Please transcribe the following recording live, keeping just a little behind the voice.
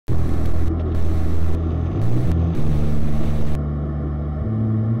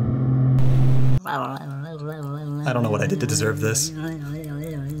I don't know what I did to deserve this.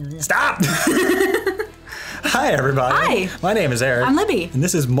 Stop! Hi, everybody. Hi. My name is Eric. I'm Libby. And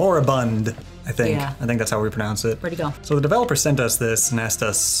this is Moribund, I think. Yeah. I think that's how we pronounce it. Where'd he go? So the developer sent us this and asked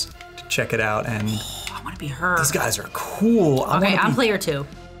us to check it out, and I want to be her. these guys are cool. Okay, I'm player 2.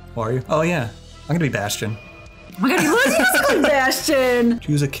 Who are you? Oh, yeah. I'm gonna be Bastion. Oh my god, he looks like Bastion!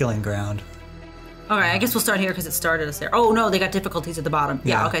 Choose a killing ground. Okay, I guess we'll start here because it started us there. Oh no, they got difficulties at the bottom.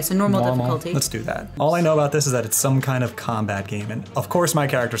 Yeah, okay, so normal difficulty. Let's do that. All I know about this is that it's some kind of combat game, and of course my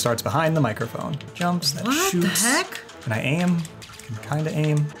character starts behind the microphone. Jumps, that shoots. What the heck? Can I aim? Can kind of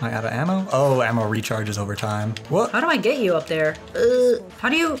aim. Am I out of ammo? Oh, ammo recharges over time. What? How do I get you up there? How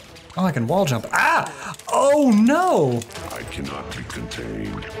do you... Oh, I can wall jump. Ah! Oh no! I cannot be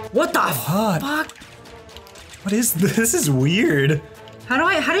contained. What the fuck? What is this? This is weird.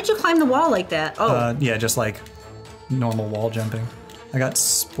 How did you climb the wall like that? Oh. Yeah, just like normal wall jumping. I got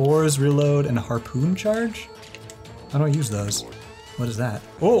spores, reload, and harpoon charge. How do I use those? What is that?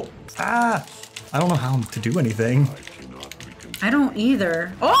 Oh! Ah! I don't know how to do anything. I don't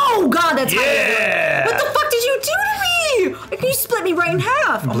either. Oh god, that's how you do it. What the fuck did you do to me? Like, you split me right in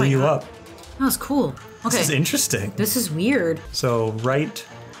half. I blew you up. That was cool. Okay. This is interesting. This is weird. So right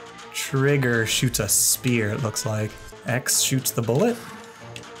trigger shoots a spear, it looks like. X shoots the bullet.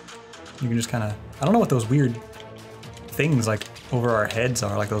 You can just kind of, I don't know what those weird things like over our heads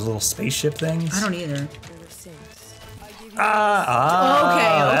are, like those little spaceship things. I don't either. Okay,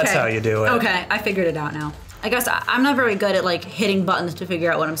 that's how you do it. Okay, I figured it out now. I guess I'm not very good at like hitting buttons to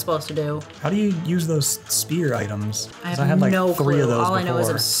figure out what I'm supposed to do. How do you use those spear items? I have had like no 3 clue. of those All I know is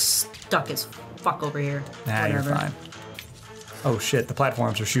before. I'm stuck as fuck over here. Nah, Whatever. you're fine. Oh shit, the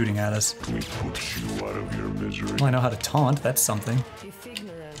platforms are shooting at us. We put you out of your misery. Well, I know how to taunt, that's something.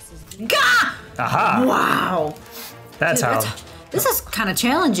 Gah! Aha! Wow. That's Dude, how. This is kind of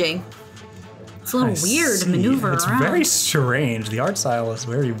challenging. It's a little weird to maneuver It's around. very strange. The art style is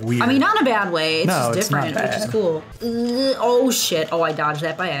very weird. I mean, not in a bad way. It's No, just it's not different, which is bad. cool. Oh shit! Oh, I dodged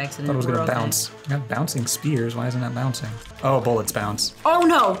that by accident. I thought it was We're gonna okay. bounce. I got bouncing spears. Why isn't that bouncing? Oh, bullets bounce. Oh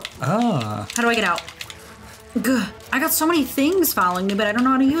no! Ah. How do I get out? Gah. I got so many things following me, but I don't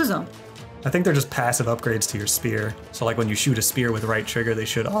know how to use them. I think they're just passive upgrades to your spear. So like when you shoot a spear with right trigger, they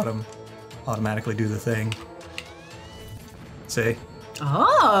should automatically do the thing. See?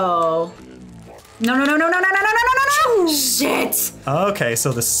 Oh. No, no, no, no, no, no, no, no, no, no, no! Shit! Okay,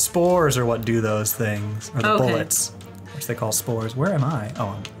 so the spores are what do those things, or the Okay. bullets, which they call spores. Where am I? Oh,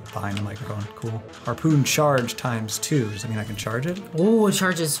 I'm behind the microphone. Cool. Harpoon charge ×2. Does that mean I can charge it? Oh, it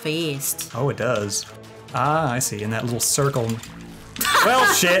charges fast. Oh, it does. Ah, I see. In that little circle. Well,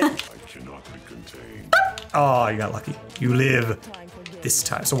 shit. I cannot be contained. Oh, you got lucky. You live this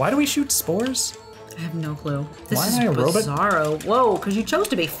time. So why do we shoot spores? I have no clue. This Why is am I a robot? bizarro. Whoa, because you chose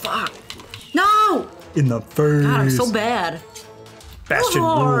to be. Fuck. No! In the face. God, I'm so bad. Bastion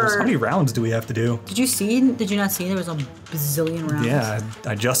Lord. rules. How many rounds do we have to do? Did you not see there was a bazillion rounds? Yeah,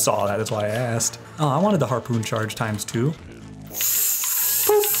 I just saw that. That's why I asked. Oh, I wanted the harpoon charge ×2.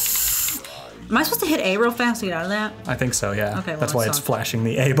 Am I supposed to hit A real fast to get out of that? I think so, yeah. Okay, well, that's why that it's sucks. flashing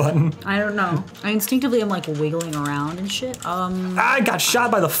the A button. I don't know. I instinctively am like wiggling around and shit. I got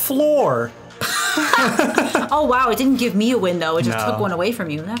shot by the floor. Oh wow, it didn't give me a win though. It just No. took one away from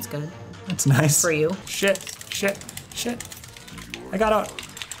you. That's good. That's nice. For you. Shit, shit, shit. I got out.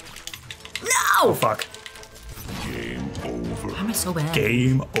 No! Oh, fuck. Game over. Why am I so bad?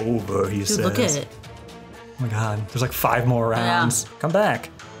 Game over, he says. Dude, look at it. Oh my god, there's like 5 more rounds. Come back.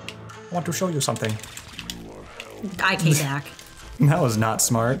 I want to show you something. I came back. That was not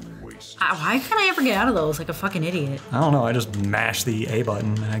smart. Why can't I ever get out of those like a fucking idiot? I don't know, I just mash the A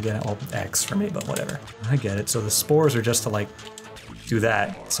button and I get it. Well, X for me, but whatever. I get it. So the spores are just to like do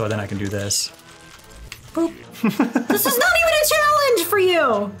that, so then I can do this. Boop. This is not even a challenge for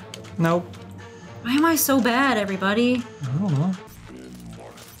you! Nope. Why am I so bad, everybody? I don't know.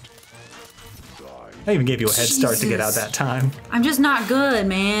 I even gave you a head start to get out Jesus. that time. I'm just not good,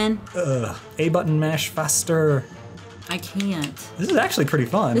 man. Ugh. A button mash faster. I can't. This is actually pretty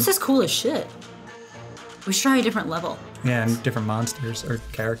fun. This is cool as shit. We should try a different level. Yeah, and different monsters, or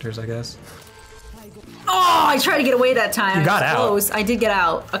characters, I guess. Oh, I tried to get away that time. You got I was out. close. I did get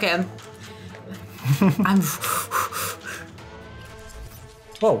out. Okay, I'm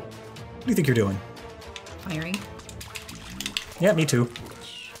Whoa. What do you think you're doing? firing. Yeah, me too.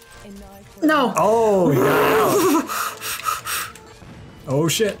 No. Oh, you got out. Oh,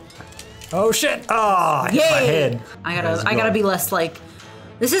 shit. Oh, shit. Ah, I hit my head. I gotta be less like.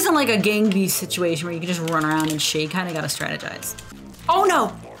 This isn't like a gang beast situation where you can just run around and shake. Kind of gotta strategize. Oh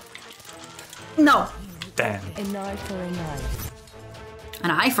no. No. Damn. A knife for a knife.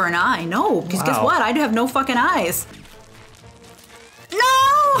 An eye for an eye. No, because guess Wow. what? I do have no fucking eyes. No!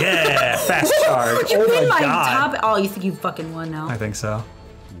 Yeah, fast charge. You Oh pinned my my god. top. Oh, you think you fucking won now? I think so.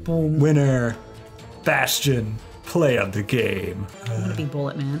 Boom. Winner. Bastion. Play of the game. I'm gonna be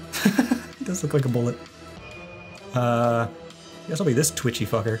Bullet Man. He does look like a bullet. I guess I'll be this twitchy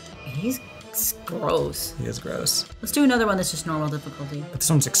fucker. He's gross. He is gross. Let's do another one that's just normal difficulty. But this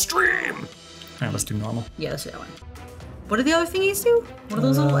one's extreme. Alright, let's do normal. Yeah, let's do that one. What do the other thingies do? What do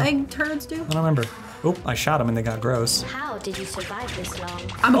those little egg turds do? I don't remember. Oh, I shot them and they got gross. How did you survive this long?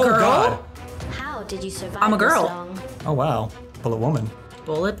 I'm a Oh girl. god. How did you survive I'm a girl. this long? Oh wow. Bullet woman.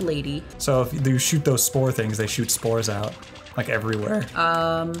 Bullet lady. So if you shoot those spore things, they shoot spores out. Like everywhere.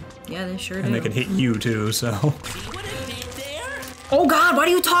 Yeah, they sure do. And they can hit you too, so. Oh god, why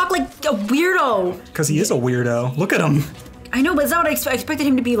do you talk like a weirdo? Because he is a weirdo. Look at him. I know, but it's not what I expected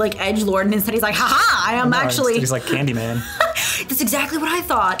him to be like edgelord, and instead he's like, haha, I am No, actually. He's like Candyman. That's exactly what I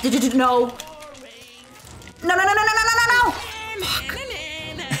thought. Did no. No.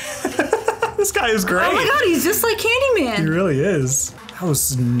 This guy is great. Oh my god, he's just like He Candyman. really is. I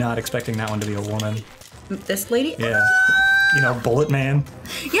was not expecting that one to be a woman. This lady? Yeah. You know, Bullet Man.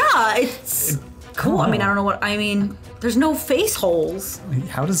 Yeah, it's cool. I mean, I don't know what, I mean, there's no face holes.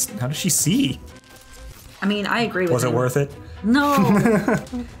 How does she see? I mean, I agree with Was it him. worth it? No.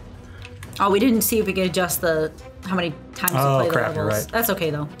 Oh, we didn't see if we could adjust the, how many times Oh, we play crap, the you're levels. right. That's okay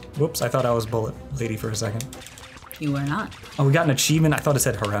though. Whoops, I thought I was Bullet Lady for a second. You are not. Oh, we got an achievement. I thought it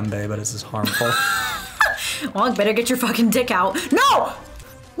said Harambe, but this is harmful. Well, better get your fucking dick out. No!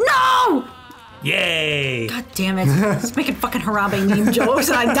 No! Yay! God damn it. It's making fucking Harambe meme jokes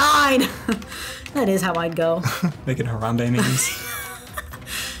and I died. That is how I'd go. Making Harambe memes.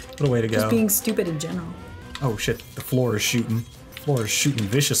 What a way to go. Just being stupid in general. Oh shit, the floor is shooting. The floor is shooting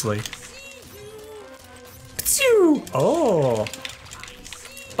viciously. Pshoo! Oh!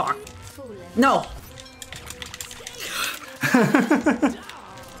 Fuck. No.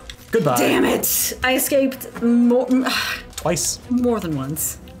 Goodbye. Damn it. I escaped more Twice. than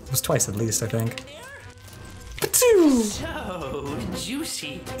once. It was twice at least, I think. So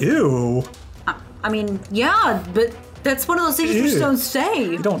juicy. Ew. I mean, yeah, but that's one of those things you just Ew. don't say.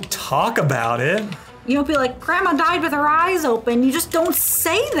 You don't talk about it. You don't be like, Grandma died with her eyes open. You just don't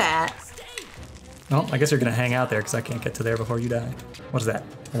say that. Well, I guess you're gonna hang out there because I can't get to there before you die. What is that?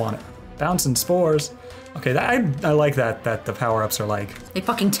 I want it. Bouncing spores. Okay, I like that the power-ups are like, They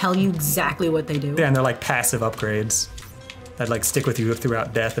fucking tell you exactly what they do. yeah, and they're like passive upgrades that like stick with you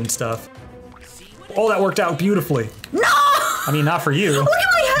throughout death and stuff. Oh, that worked out beautifully. No! I mean, not for you. Look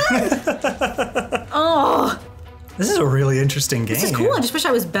at my head! Oh, This is a really interesting game. this is cool. I just wish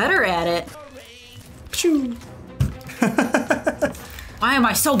I was better at it. Pshoo. Why am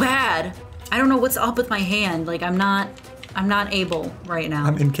I so bad? I don't know what's up with my hand. Like, I'm not able right now.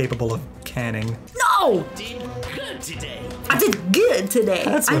 I'm incapable of canning. No! Did good today. I did good today.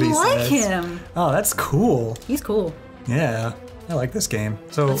 That's what I he like says. him. Oh, that's cool. He's cool. Yeah, I like this game.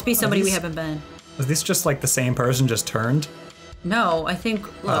 So Let's be somebody are we these- haven't been. Is this just like the same person just turned? No, I think.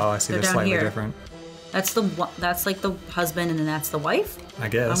 Look, Oh, I see. they're They're down slightly here. different. That's the one. That's like the husband, and then that's the wife. I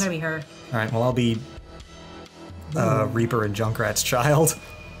guess. I'm gonna be her. All right. Well, I'll be Reaper and Junkrat's child.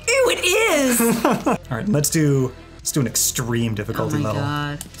 Ew, it is. All right. Let's do an extreme Oh difficulty my level.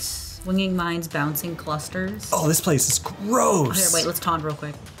 god. Swinging mines, bouncing clusters. Oh, this place is Here, gross. wait. Let's taunt real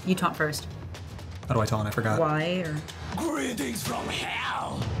quick. You taunt first. How do I taunt? I forgot. Why or? Greetings from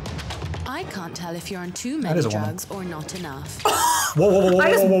hell. I can't tell if you're on too That many is a woman. drugs or not enough. Whoa, whoa, whoa, whoa,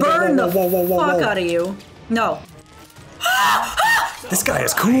 I just whoa, whoa, burned whoa, the whoa, whoa, whoa, fuck whoa. out of you. No. This guy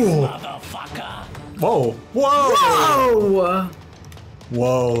is cool. Motherfucker. Whoa, whoa, Oh.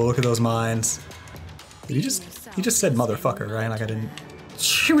 whoa! Look at those mines. Did he just said motherfucker, right? Like I didn't.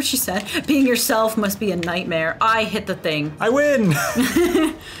 Hear what she said? Being yourself must be a nightmare. I hit the thing. I win.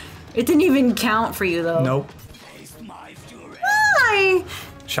 It didn't even count for you though. Nope. My fury. Why?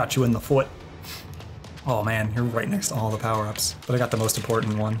 Shot you in the foot. Oh man, you're right next to all the power-ups. But I got the most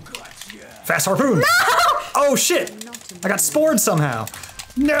important one. Fast harpoon! No! Oh shit! I got spored somehow.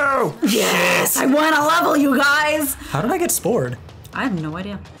 No! Yes, I won a level, you guys. How did I get spored? I have no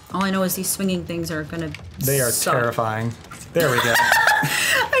idea. All I know is these swinging things are gonna. They are suck. terrifying. There we go.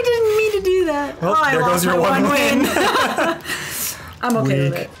 I didn't mean to do that. Well, I there lost goes your my one win. I'm okay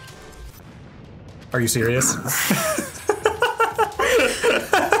with Weak. it. Are you serious?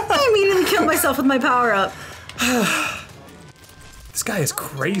 I immediately killed myself with my power up. This guy is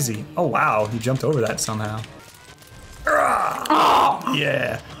crazy. Oh wow, he jumped over that somehow.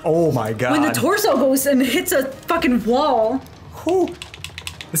 Yeah. Oh my god. When the torso goes and hits a fucking wall. Whew.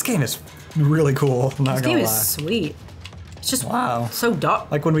 This game is really cool. I'm not This gonna game lie. is sweet. It's just Wow. so dark.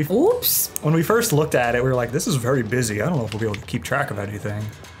 Like when we Oops. first looked at it, we were like, this is very busy. I don't know if we'll be able to keep track of anything.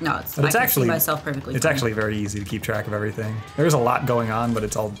 No, it's. But it's I can actually see myself perfectly. It's fine. actually very easy to keep track of everything. There's a lot going on, but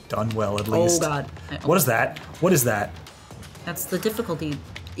it's all done well at Oh least. god. What is that? What is that? That's the difficulty What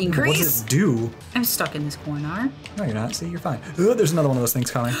increase. does it do? I'm stuck in this corner. No, you're not. See, you're fine. Oh, there's another one of those things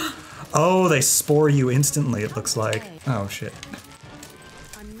coming. Oh, they spore you instantly, it looks like. Oh, shit.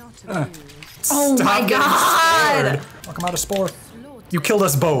 I'm not amused. Oh Stop my getting god! spored. I'll come out of spore. You killed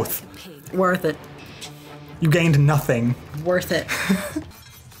us both. Worth it. You gained nothing. Worth it.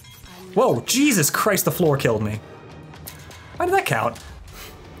 Whoa, Jesus Christ, the floor killed me. Why did that count?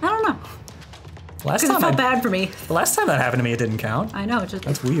 I don't know. Last Because it time, felt bad for me. the last time that happened to me, it didn't count. I know. It just.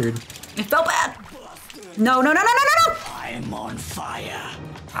 That's weird. It felt bad. No, no, no, no, no, no, no! I'm on fire.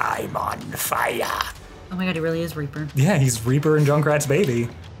 I'm on fire. Oh my god, he really is Reaper. Yeah, he's Reaper and Junkrat's baby.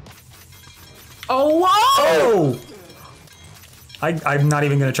 Oh, whoa! Oh! I'm not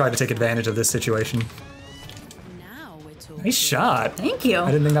even going to try to take advantage of this situation. Now we're talking. Nice shot. Thank you.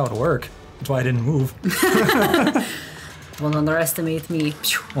 I didn't think that would work. That's why I didn't move. Don't underestimate me.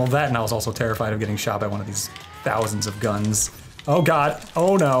 Well, that, and I was also terrified of getting shot by one of these thousands of guns. Oh god.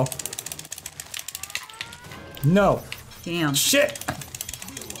 Oh no. No. Damn. Shit!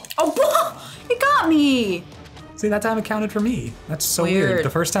 Oh, it got me! See, that time it counted for me. That's so weird. Weird. The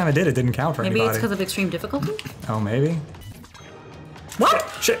first time I did, it didn't count for Maybe it's anybody. because of extreme difficulty? Oh, maybe? What?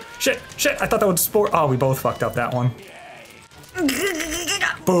 Shit, shit, shit! I thought that would sport. Oh, we both fucked up that one.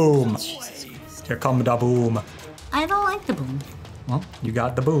 Boom! Here come the boom. I don't like the boom. Well, you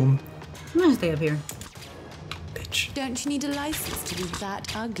got the boom. I'm gonna stay up here. Bitch. Don't you need a license to be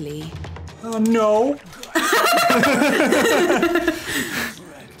that ugly? Oh no!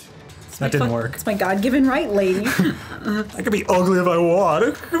 That didn't work. It's my God-given right, lady. I could be ugly if I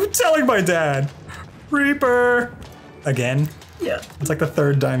want. I'm telling my dad. Reaper! Again? Yeah. It's like the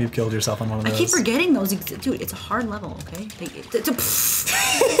third time you've killed yourself on one of I those. keep forgetting those. Dude, it's a hard level, okay? It's a.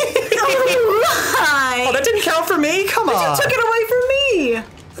 Oh, that didn't count for me? Come on! You took it away from me!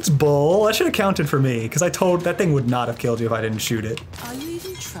 That's bull. That should have counted for me, because I told that thing would not have killed you if I didn't shoot it. Are you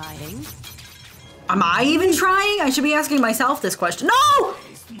even trying? Am I even trying? I should be asking myself this question. No!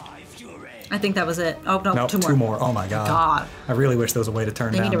 My fury. I think that was it. Oh, no, Nope, two more. Oh my god. God. I really wish there was a way to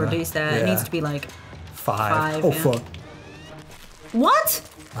turn They down need to the- reduce that. Yeah. It needs to be like. Five. five, Oh, yeah. fuck. What?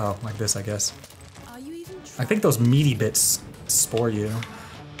 Oh, like this, I guess. Are you even trying? I think those meaty bits spore you.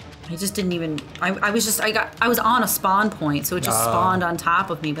 I just didn't even. I was on a spawn point, so it just spawned on top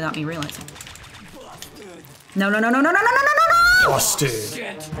of me without me realizing. No, no, no, no, no, no, no, no, no, no! Busted.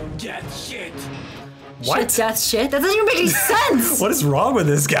 Shit. Get shit. What? Shit, death, shit. That doesn't even make any sense. What is wrong with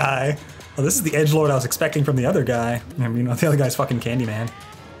this guy? Oh, this is the edgelord I was expecting from the other guy. I mean, you know, the other guy's fucking Candyman.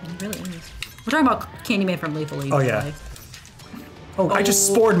 It really is. We're talking about Candyman from Lethal Eight. Oh, by the yeah. way. Oh, I just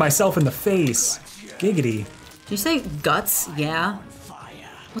spored myself in the face. Giggity. Did you say guts? Yeah.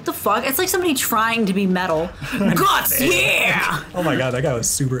 What the fuck? It's like somebody trying to be metal. Guts, yeah! Oh my god, that guy was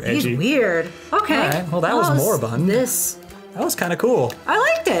super He's edgy. weird. Okay. Alright, well, that was Moribund. This. That was kind of cool. I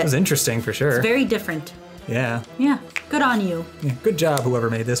liked it. That was interesting for sure. Very different. Yeah. Yeah. Good on you. Yeah. Good job, whoever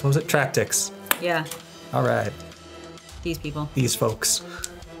made this. What was it? Tractics. Yeah. All right. These people. These folks.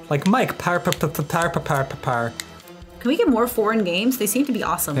 Like Mike. Par. Can we get more foreign games? They seem to be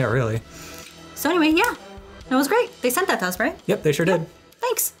awesome. Yeah, really. So anyway, yeah. That was great. They sent that to us, right? Yep, they sure did.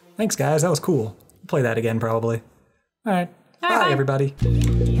 Thanks. Thanks, guys. That was cool. We'll play that again, probably. All right. All Bye, right, bye. everybody.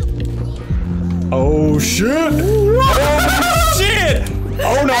 Oh, shit. Oh, shit.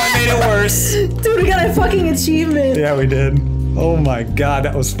 Oh, no, I made it worse. Dude, we got a fucking achievement. Yeah, we did. Oh, my God.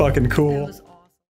 That was fucking cool.